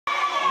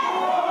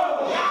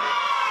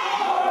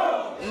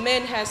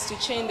men has to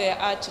change their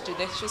attitude.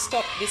 They should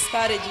stop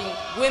discouraging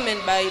women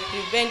by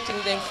preventing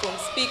them from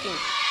speaking.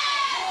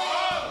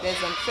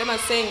 There's a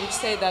famous saying which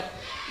says that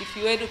if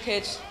you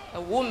educate a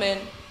woman,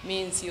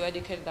 means you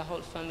educate the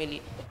whole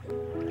family.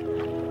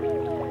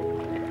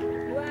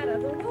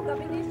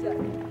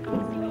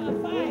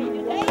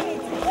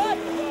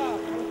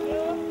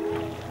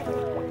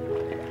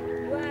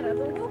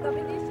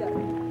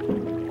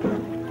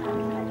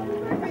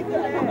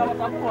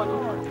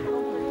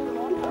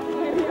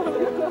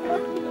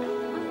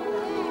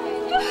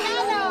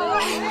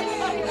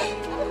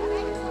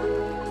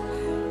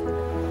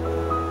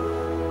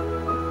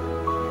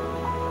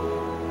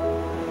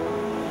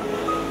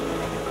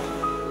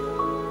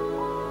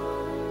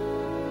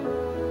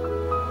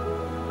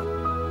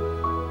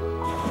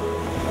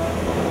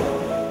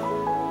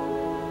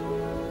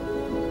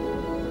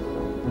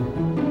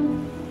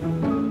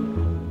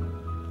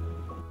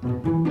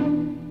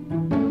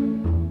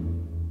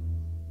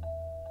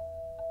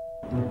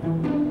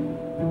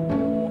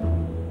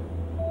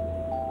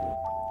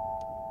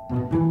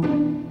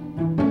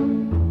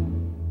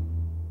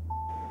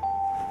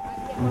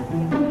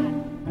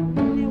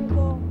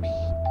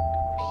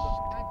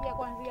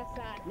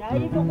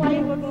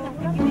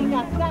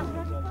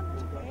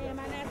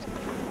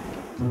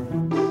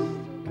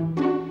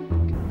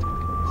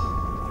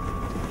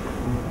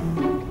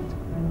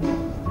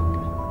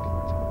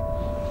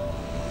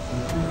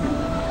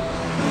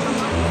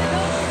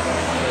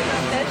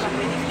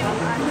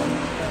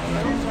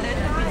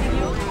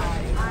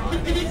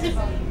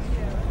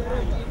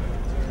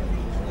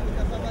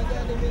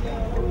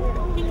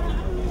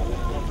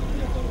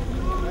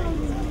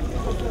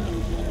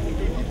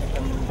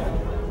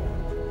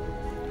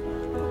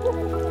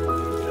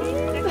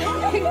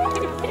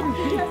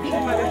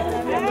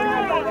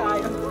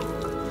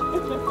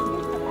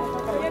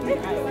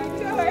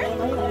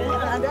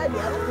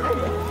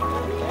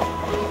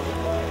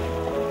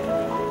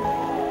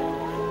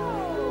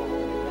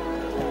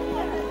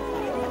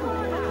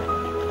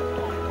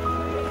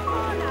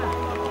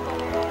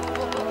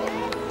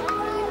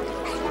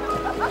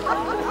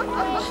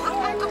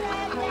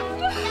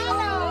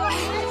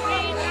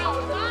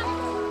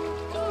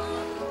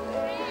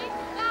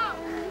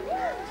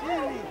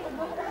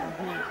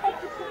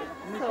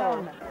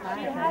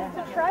 She has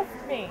to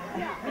trust me,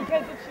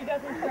 because if she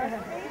doesn't trust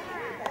me,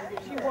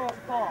 she won't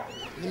fall.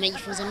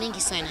 Nimejifunza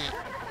mengi sana.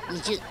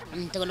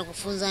 Nitakwenda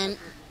kufunza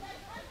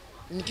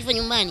nikifa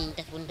nyumbani,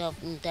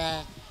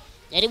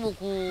 nitajaribu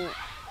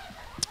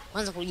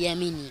kwanza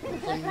kujiamini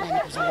kwa nyumbani,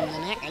 kuzungumza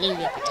naye leo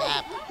nilipata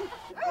hapa.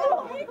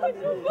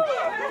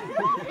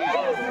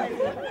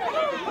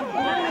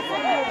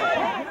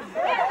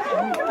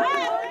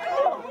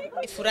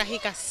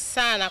 Nifurahika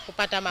sana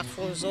kupata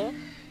mafunzo,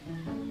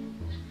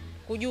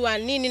 kujua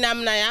nini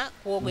namna ya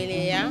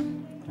kuogelea,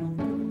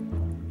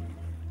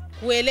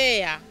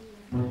 kuelea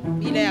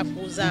bila ya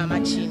kuzama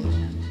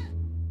chini.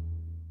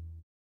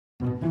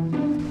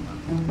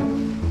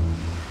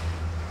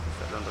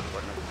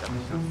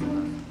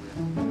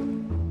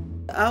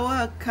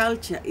 Our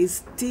culture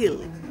is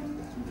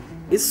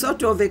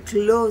sort of a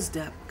closed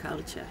up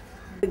culture.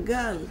 A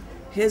girl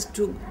has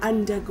to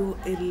undergo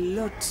a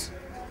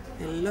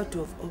lot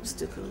of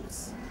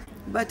obstacles.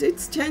 But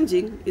it's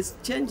changing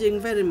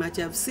very much.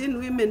 I've seen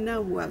women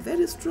now who are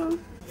very strong.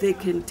 They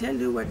can tell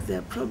you what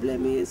their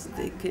problem is.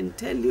 They can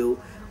tell you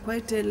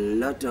quite a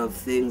lot of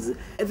things.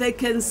 They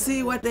can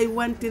see what they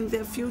want in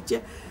their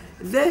future.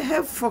 They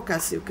have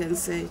focus, you can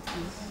say.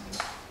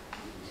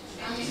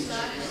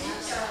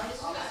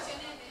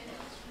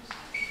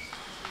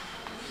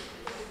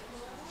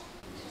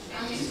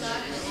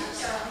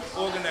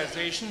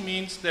 Organization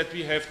means that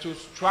we have to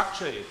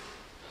structure it,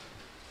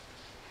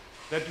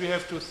 that we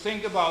have to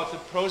think about the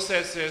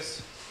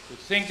processes, to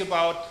think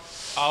about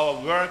our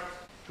work,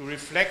 to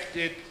reflect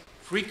it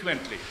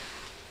frequently.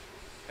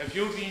 Have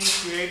you been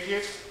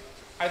creative?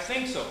 I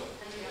think so.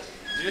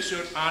 You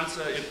should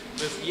answer it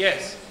with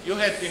yes. You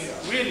have been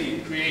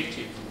really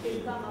creative.